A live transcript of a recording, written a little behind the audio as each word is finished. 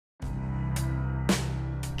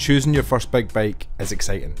choosing your first big bike is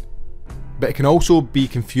exciting, but it can also be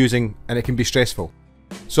confusing and it can be stressful.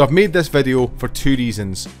 So I've made this video for two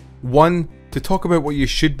reasons. One, to talk about what you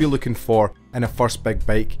should be looking for in a first big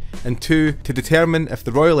bike, and two, to determine if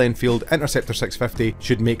the Royal Enfield Interceptor 650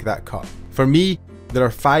 should make that cut. For me, there are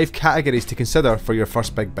 5 categories to consider for your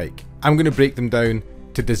first big bike. I'm going to break them down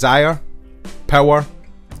to desire, power,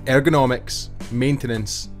 ergonomics,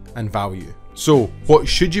 maintenance and value. So what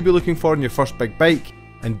should you be looking for in your first big bike,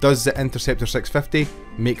 and does the Interceptor 650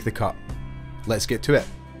 make the cut? Let's get to it.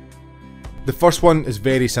 The first one is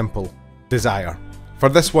very simple, desire. For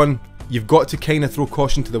this one, you've got to kind of throw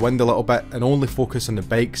caution to the wind a little bit and only focus on the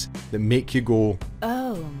bikes that make you go,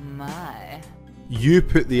 oh my. You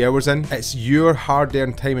put the hours in, it's your hard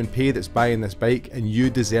earned time and pay that's buying this bike, and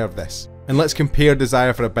you deserve this. And let's compare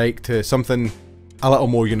desire for a bike to something a little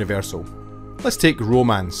more universal. Let's take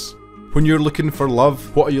romance. When you're looking for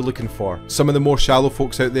love, what are you looking for? Some of the more shallow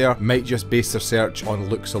folks out there might just base their search on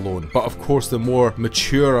looks alone. But of course the more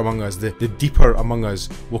mature among us, the deeper among us,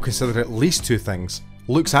 will consider at least 2 things.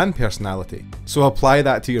 Looks and personality. So apply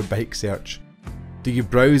that to your bike search. Do you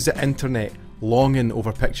browse the internet longing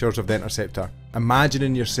over pictures of the Interceptor,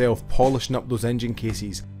 imagining yourself polishing up those engine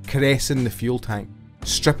cases, caressing the fuel tank,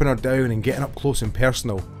 stripping her down and getting up close and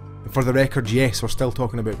personal? And for the record, yes, we're still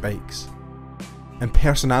talking about bikes. And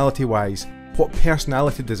personality wise, what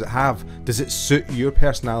personality does it have? Does it suit your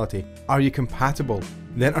personality? Are you compatible?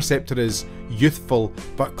 The Interceptor is youthful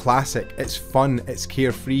but classic, it's fun, it's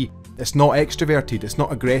carefree, it's not extroverted, it's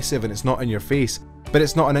not aggressive and it's not in your face, but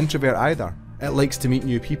it's not an introvert either. It likes to meet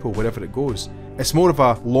new people wherever it goes. It's more of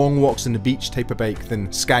a long walks on the beach type of bike than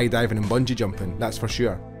skydiving and bungee jumping, that's for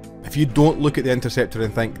sure. If you don't look at the Interceptor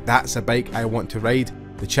and think that's a bike I want to ride,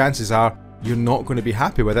 the chances are you're not going to be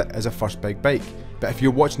happy with it as a first big bike. But if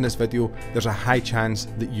you're watching this video, there's a high chance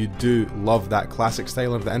that you do love that classic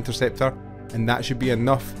style of the Interceptor, and that should be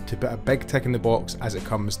enough to put a big tick in the box as it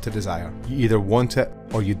comes to desire. You either want it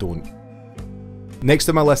or you don't. Next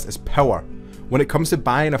on my list is power. When it comes to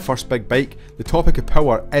buying a first big bike, the topic of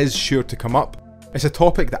power is sure to come up. It's a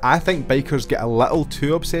topic that I think bikers get a little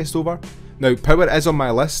too obsessed over. Now, power is on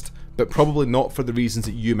my list, but probably not for the reasons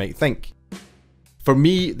that you might think. For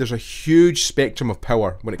me, there's a huge spectrum of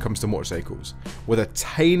power when it comes to motorcycles, with a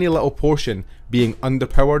tiny little portion being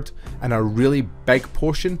underpowered and a really big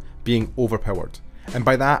portion being overpowered. And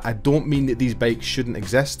by that, I don't mean that these bikes shouldn't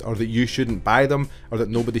exist, or that you shouldn't buy them, or that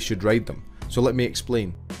nobody should ride them. So let me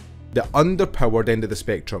explain. The underpowered end of the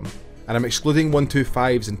spectrum, and I'm excluding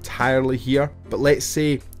 125s entirely here, but let's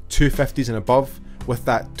say 250s and above with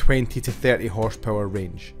that 20 to 30 horsepower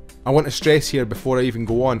range. I want to stress here before I even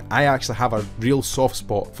go on, I actually have a real soft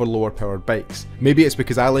spot for lower powered bikes. Maybe it's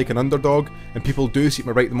because I like an underdog and people do seem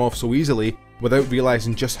to write them off so easily without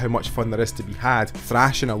realising just how much fun there is to be had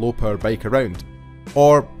thrashing a low powered bike around.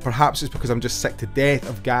 Or perhaps it's because I'm just sick to death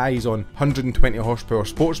of guys on 120 horsepower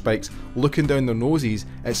sports bikes looking down their noses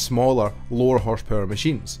at smaller, lower horsepower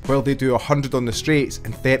machines, while they do 100 on the straights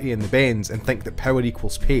and 30 in the bends and think that power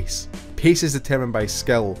equals pace. Pace is determined by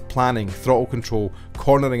skill, planning, throttle control,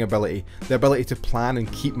 cornering ability, the ability to plan and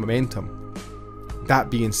keep momentum.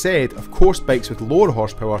 That being said, of course bikes with lower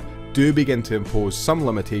horsepower do begin to impose some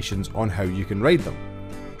limitations on how you can ride them.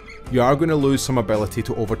 You are going to lose some ability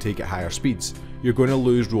to overtake at higher speeds. You're going to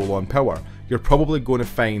lose roll-on power. You're probably going to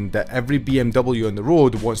find that every BMW on the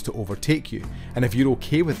road wants to overtake you, and if you're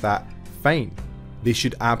okay with that, fine. They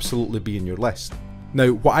should absolutely be in your list.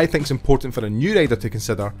 Now, what I think is important for a new rider to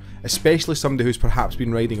consider, especially somebody who's perhaps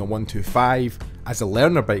been riding a 125 as a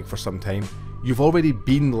learner bike for some time, you've already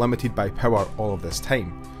been limited by power all of this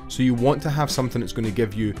time. So you want to have something that's going to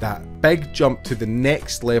give you that big jump to the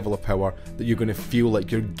next level of power that you're going to feel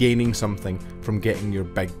like you're gaining something from getting your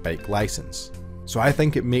big bike license. So I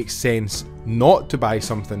think it makes sense not to buy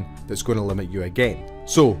something that's going to limit you again.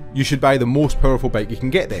 So you should buy the most powerful bike you can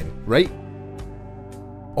get then, right?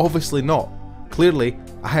 Obviously not. Clearly,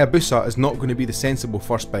 a Hayabusa is not going to be the sensible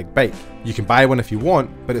first big bike. You can buy one if you want,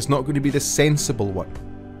 but it's not going to be the sensible one.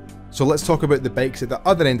 So let's talk about the bikes at the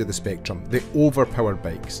other end of the spectrum, the overpowered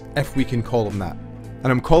bikes, if we can call them that.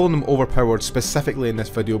 And I'm calling them overpowered specifically in this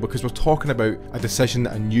video because we're talking about a decision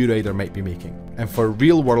that a new rider might be making. And for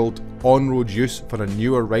real world, on-road use for a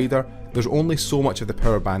newer rider, there's only so much of the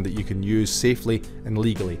power band that you can use safely and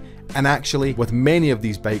legally. And actually, with many of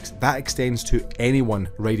these bikes, that extends to anyone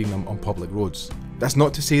riding them on public roads. That's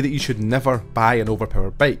not to say that you should never buy an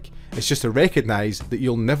overpowered bike, it's just to recognise that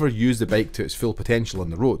you'll never use the bike to its full potential on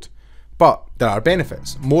the road. But there are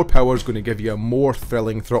benefits. More power is going to give you a more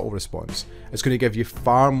thrilling throttle response. It's going to give you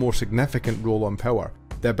far more significant roll-on power,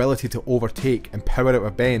 the ability to overtake and power out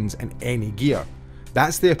of bends in any gear.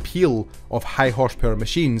 That's the appeal of high horsepower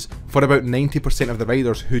machines for about 90% of the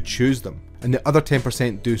riders who choose them, and the other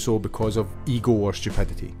 10% do so because of ego or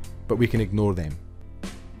stupidity, but we can ignore them.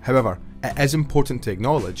 However, it is important to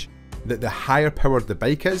acknowledge that the higher powered the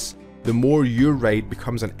bike is, the more your ride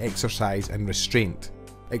becomes an exercise in restraint.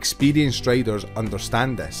 Experienced riders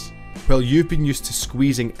understand this. While you've been used to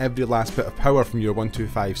squeezing every last bit of power from your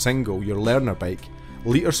 125 single, your learner bike,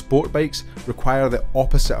 later sport bikes require the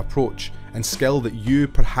opposite approach and skill that you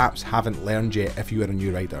perhaps haven't learned yet if you are a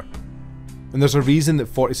new rider. And there's a reason that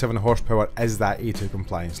 47 horsepower is that A2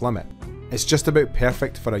 compliance limit. It's just about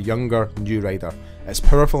perfect for a younger, new rider. It's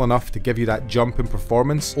powerful enough to give you that jump in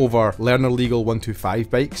performance over learner legal 125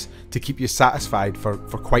 bikes to keep you satisfied for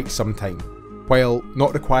quite some time, while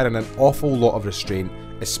not requiring an awful lot of restraint,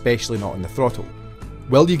 especially not on the throttle.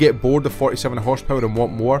 Will you get bored of 47 horsepower and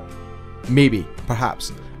want more? Maybe,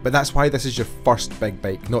 perhaps, but that's why this is your first big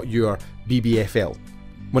bike, not your BBFL.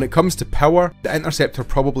 When it comes to power, the Interceptor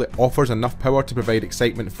probably offers enough power to provide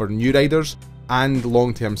excitement for new riders and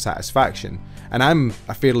long-term satisfaction, and I'm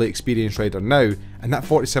a fairly experienced rider now, and that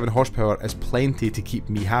 47 horsepower is plenty to keep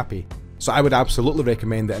me happy. So I would absolutely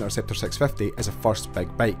recommend the Interceptor 650 as a first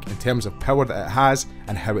big bike in terms of power that it has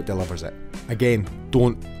and how it delivers it. Again,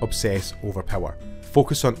 don't obsess over power.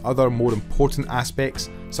 Focus on other more important aspects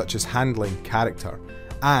such as handling, character,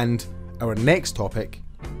 and our next topic,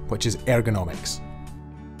 which is ergonomics.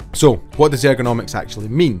 So, what does ergonomics actually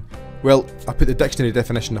mean? Well, I put the dictionary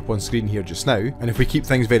definition up on screen here just now, and if we keep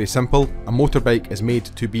things very simple, a motorbike is made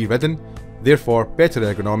to be ridden, therefore better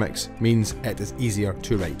ergonomics means it is easier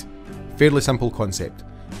to ride. Fairly simple concept,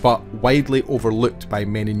 but widely overlooked by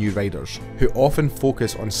many new riders, who often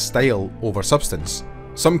focus on style over substance.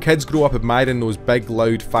 Some kids grow up admiring those big,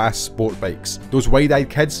 loud, fast sport bikes. Those wide-eyed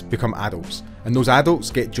kids become adults, and those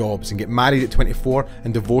adults get jobs and get married at 24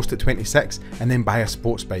 and divorced at 26 and then buy a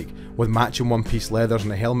sports bike with matching one-piece leathers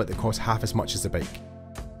and a helmet that costs half as much as the bike.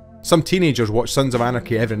 Some teenagers watch Sons of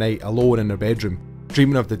Anarchy every night alone in their bedroom,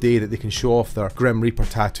 dreaming of the day that they can show off their Grim Reaper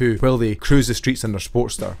tattoo while they cruise the streets in their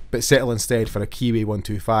Sportster, but settle instead for a Kiwi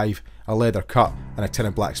 125, a leather cut and a tin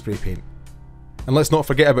of black spray paint. And let's not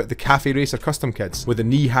forget about the Cafe Racer custom kids with the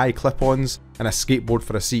knee-high clip-ons and a skateboard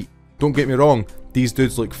for a seat. Don't get me wrong, these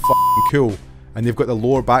dudes look f***ing cool, and they've got the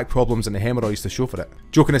lower back problems and the hemorrhoids to show for it.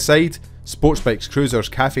 Joking aside, sports bikes, cruisers,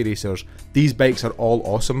 cafe racers, these bikes are all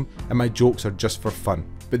awesome and my jokes are just for fun.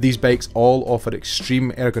 But these bikes all offer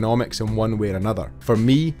extreme ergonomics in one way or another. For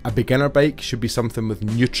me, a beginner bike should be something with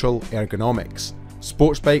neutral ergonomics.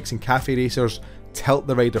 Sports bikes and cafe racers tilt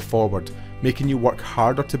the rider forward, making you work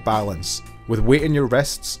harder to balance. With weight in your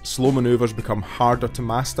wrists, slow maneuvers become harder to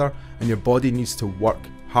master and your body needs to work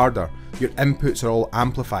harder. Your inputs are all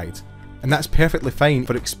amplified. And that's perfectly fine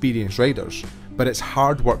for experienced riders, but it's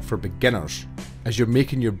hard work for beginners, as you're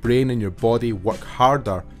making your brain and your body work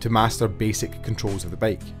harder to master basic controls of the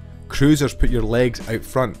bike. Cruisers put your legs out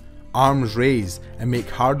front, arms raised, and make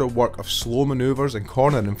harder work of slow maneuvers and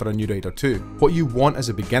cornering for a new rider too. What you want as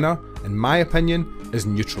a beginner, in my opinion, is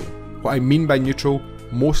neutral. What I mean by neutral,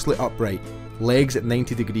 mostly upright, legs at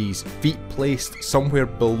 90 degrees, feet placed somewhere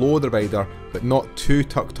below the rider but not too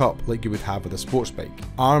tucked up like you would have with a sports bike.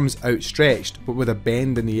 Arms outstretched but with a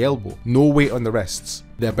bend in the elbow, no weight on the wrists.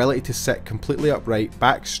 The ability to sit completely upright,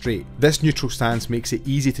 back straight. This neutral stance makes it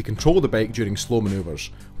easy to control the bike during slow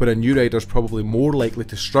maneuvers, where a new rider is probably more likely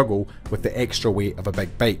to struggle with the extra weight of a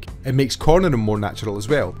big bike. It makes cornering more natural as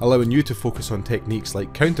well, allowing you to focus on techniques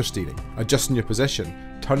like counter steering, adjusting your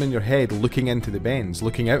position, turning your head, looking into the bends,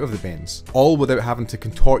 looking out of the bends, all without having to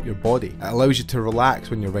contort your body. It allows you to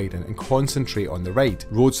relax when you're riding and concentrate on the ride,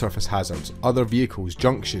 road surface hazards, other vehicles,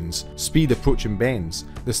 junctions, speed approaching bends,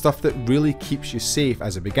 the stuff that really keeps you safe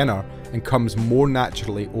as a beginner and comes more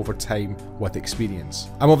naturally over time with experience.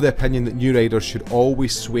 I'm of the opinion that new riders should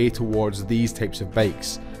always sway towards these types of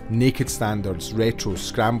bikes, naked standards, retros,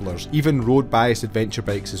 scramblers, even road biased adventure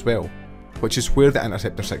bikes as well, which is where the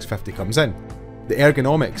Interceptor 650 comes in. The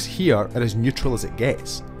ergonomics here are as neutral as it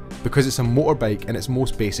gets, because it's a motorbike in its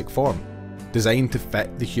most basic form, designed to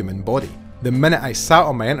fit the human body. The minute I sat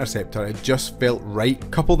on my Interceptor, it just felt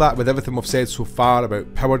right. Couple that with everything we've said so far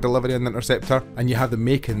about power delivery on the Interceptor, and you have the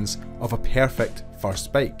makings of a perfect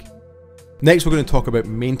first bike. Next we're going to talk about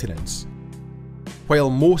maintenance. While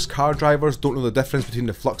most car drivers don't know the difference between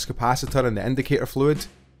the flux capacitor and the indicator fluid,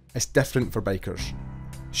 it's different for bikers.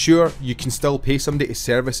 Sure, you can still pay somebody to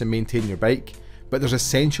service and maintain your bike, but there's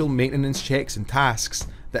essential maintenance checks and tasks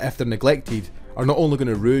that, if they're neglected, are not only going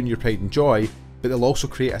to ruin your pride and joy, but they'll also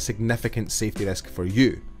create a significant safety risk for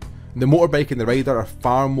you. The motorbike and the rider are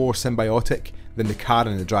far more symbiotic than the car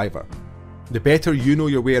and the driver. The better you know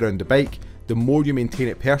your way around the bike, the the more you maintain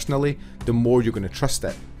it personally, the more you're going to trust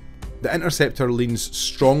it. The Interceptor leans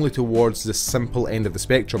strongly towards the simple end of the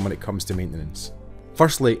spectrum when it comes to maintenance.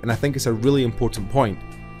 Firstly, and I think it's a really important point,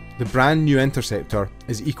 the brand new Interceptor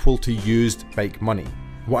is equal to used bike money.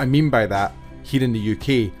 What I mean by that, here in the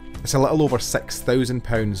UK, it's a little over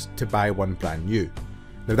 £6,000 to buy one brand new.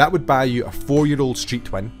 Now that would buy you a 4-year-old Street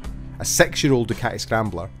Twin, a 6-year-old Ducati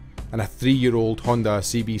Scrambler, and a 3-year-old Honda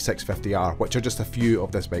CB650R, which are just a few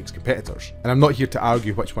of this bike's competitors. And I'm not here to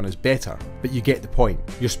argue which one is better, but you get the point.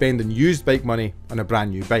 You're spending used bike money on a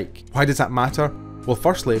brand new bike. Why does that matter? Well,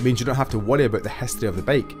 firstly, it means you don't have to worry about the history of the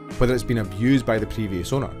bike, whether it's been abused by the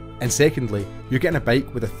previous owner. And secondly, you're getting a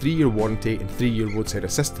bike with a 3-year warranty and 3-year roadside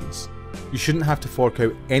assistance. You shouldn't have to fork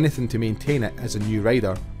out anything to maintain it as a new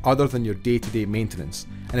rider other than your day-to-day maintenance,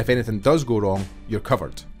 and if anything does go wrong, you're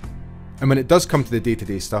covered. And when it does come to the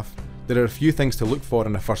day-to-day stuff, there are a few things to look for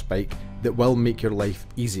in a first bike that will make your life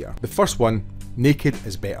easier. The first one, naked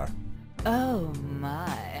is better. Oh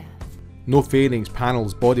my. No fairings,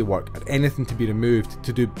 panels, bodywork, or anything to be removed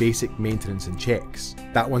to do basic maintenance and checks.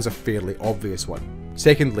 That one's a fairly obvious one.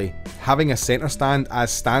 Secondly, having a centre stand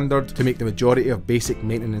as standard to make the majority of basic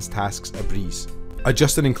maintenance tasks a breeze.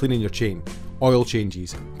 Adjusting and cleaning your chain, oil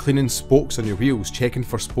changes, cleaning spokes on your wheels, checking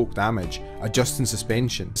for spoke damage, adjusting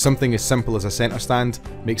suspension. Something as simple as a centre stand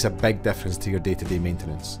makes a big difference to your day-to-day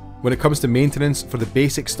maintenance. When it comes to maintenance, for the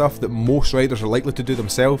basic stuff that most riders are likely to do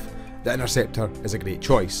themselves, the Interceptor is a great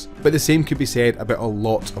choice. But the same could be said about a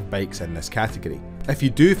lot of bikes in this category. If you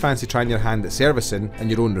do fancy trying your hand at servicing and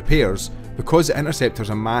your own repairs, because the Interceptor's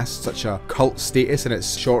amassed such a cult status in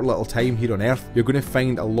its short little time here on Earth, you're going to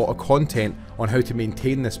find a lot of content on how to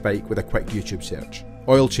maintain this bike with a quick YouTube search.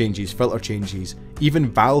 Oil changes, filter changes,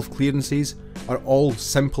 even valve clearances are all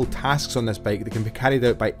simple tasks on this bike that can be carried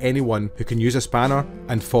out by anyone who can use a spanner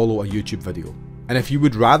and follow a YouTube video. And if you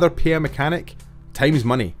would rather pay a mechanic, time's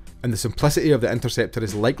money, and the simplicity of the Interceptor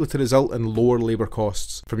is likely to result in lower labour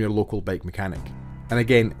costs from your local bike mechanic. And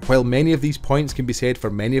again, while many of these points can be said for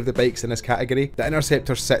many of the bikes in this category, the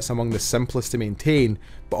Interceptor sits among the simplest to maintain,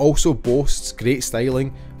 but also boasts great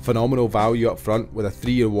styling, phenomenal value up front with a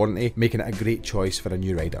 3-year warranty, making it a great choice for a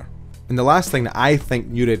new rider. And the last thing that I think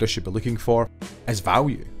new riders should be looking for is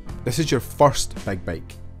value. This is your first big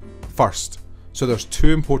bike. First. So there's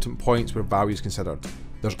two important points where value is considered.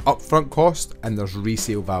 There's upfront cost and there's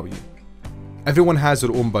resale value. Everyone has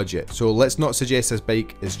their own budget, so let's not suggest this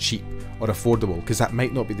bike is cheap or affordable, because that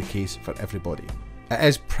might not be the case for everybody. It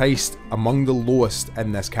is priced among the lowest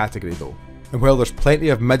in this category though. And while there's plenty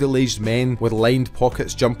of middle-aged men with lined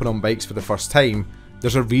pockets jumping on bikes for the first time,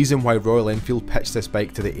 there's a reason why Royal Enfield pitched this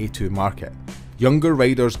bike to the A2 market. Younger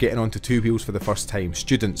riders getting onto two wheels for the first time,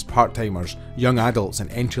 students, part-timers, young adults in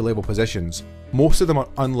entry-level positions. Most of them are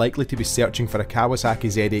unlikely to be searching for a Kawasaki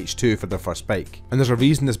ZH2 for their first bike. And there's a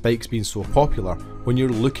reason this bike's been so popular. When you're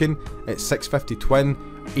looking at 650 twin,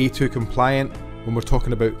 A2 compliant, when we're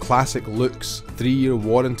talking about classic looks, 3-year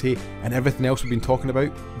warranty, and everything else we've been talking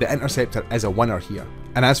about, the Interceptor is a winner here.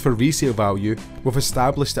 And as for resale value, we've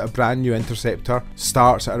established that a brand new Interceptor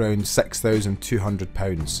starts at around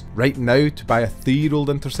 £6,200. Right now, to buy a 3-year-old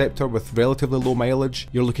Interceptor with relatively low mileage,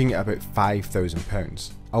 you're looking at about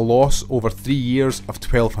 £5,000. A loss over 3 years of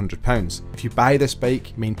 £1,200. If you buy this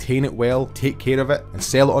bike, maintain it well, take care of it, and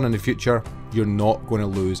sell it on in the future, you're not going to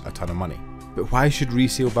lose a ton of money. But why should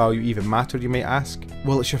resale value even matter, you might ask?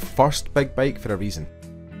 Well, it's your first big bike for a reason.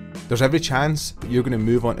 There's every chance that you're going to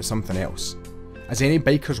move on to something else. As any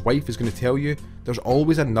biker's wife is going to tell you, there's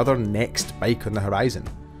always another next bike on the horizon.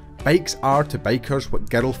 Bikes are to bikers what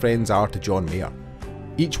girlfriends are to John Mayer.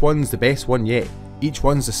 Each one's the best one yet. Each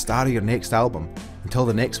one's the star of your next album, until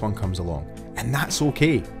the next one comes along. And that's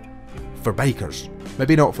okay. For bikers.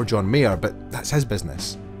 Maybe not for John Mayer, but that's his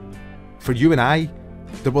business. For you and I,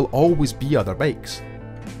 there will always be other bikes.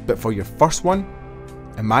 But for your first one,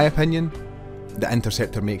 in my opinion, the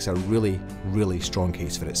Interceptor makes a really, really strong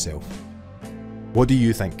case for itself. What do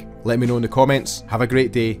you think? Let me know in the comments. Have a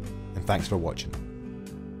great day, and thanks for watching.